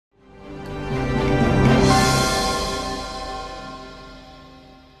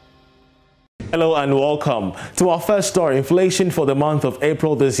Hello and welcome. To our first story, inflation for the month of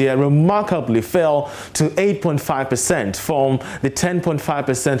April this year remarkably fell to 8.5% from the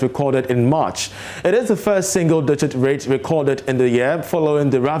 10.5% recorded in March. It is the first single-digit rate recorded in the year following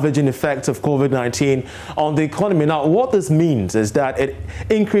the ravaging effects of COVID-19 on the economy. Now, what this means is that it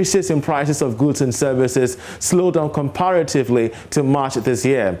increases in prices of goods and services slowed down comparatively to March this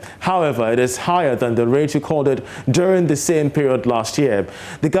year. However, it is higher than the rate recorded during the same period last year.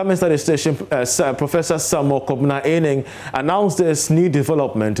 The government statistician Professor Samuel Kobna-Aning announced this new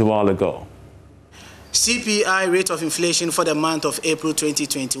development a while ago. CPI rate of inflation for the month of April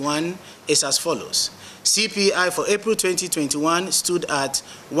 2021 is as follows. CPI for April 2021 stood at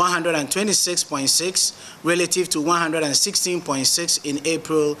 126.6 relative to 116.6 in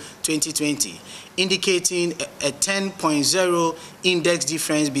April 2020, indicating a 10.0 index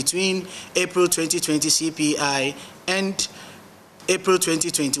difference between April 2020 CPI and April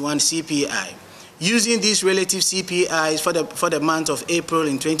 2021 CPI. Using these relative CPIs for the month of April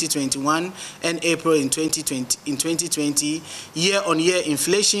in 2021 and April in 2020, year-on-year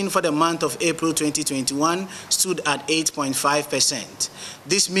inflation for the month of April 2021 stood at 8.5%.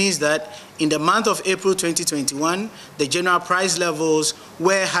 This means that in the month of April 2021, the general price levels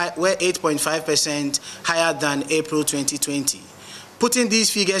were 8.5% higher than April 2020. Putting these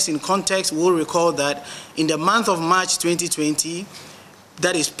figures in context, we'll recall that in the month of March 2020,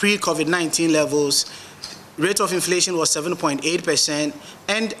 that is pre-COVID-19 levels, rate of inflation was 7.8%,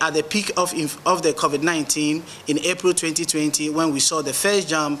 and at the peak of the COVID-19 in April 2020, when we saw the first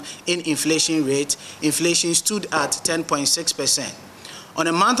jump in inflation rate, inflation stood at 10.6%. On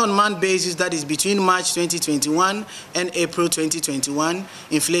a month-on-month basis, that is between March 2021 and April 2021,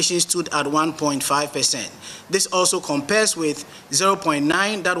 inflation stood at 1.5%. This also compares with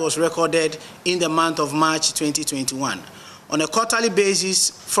 0.9 that was recorded in the month of March 2021. On a quarterly basis,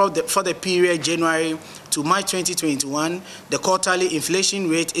 for the period January to March 2021, the quarterly inflation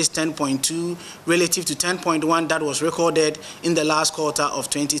rate is 10.2 relative to 10.1 that was recorded in the last quarter of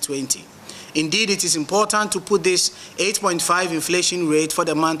 2020. Indeed, it is important to put this 8.5 inflation rate for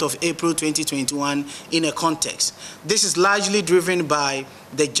the month of April 2021 in a context. This is largely driven by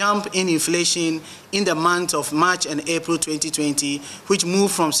the jump in inflation in the month of March and April 2020, which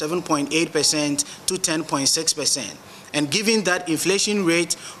moved from 7.8% to 10.6%. And given that inflation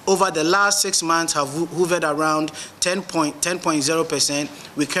rate over the last 6 months have hovered around 10.0%,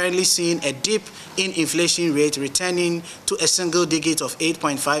 we're currently seeing a dip in inflation rate returning to a single digit of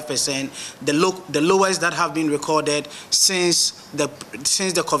 8.5%, the lowest that have been recorded since the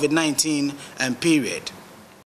COVID-19 period.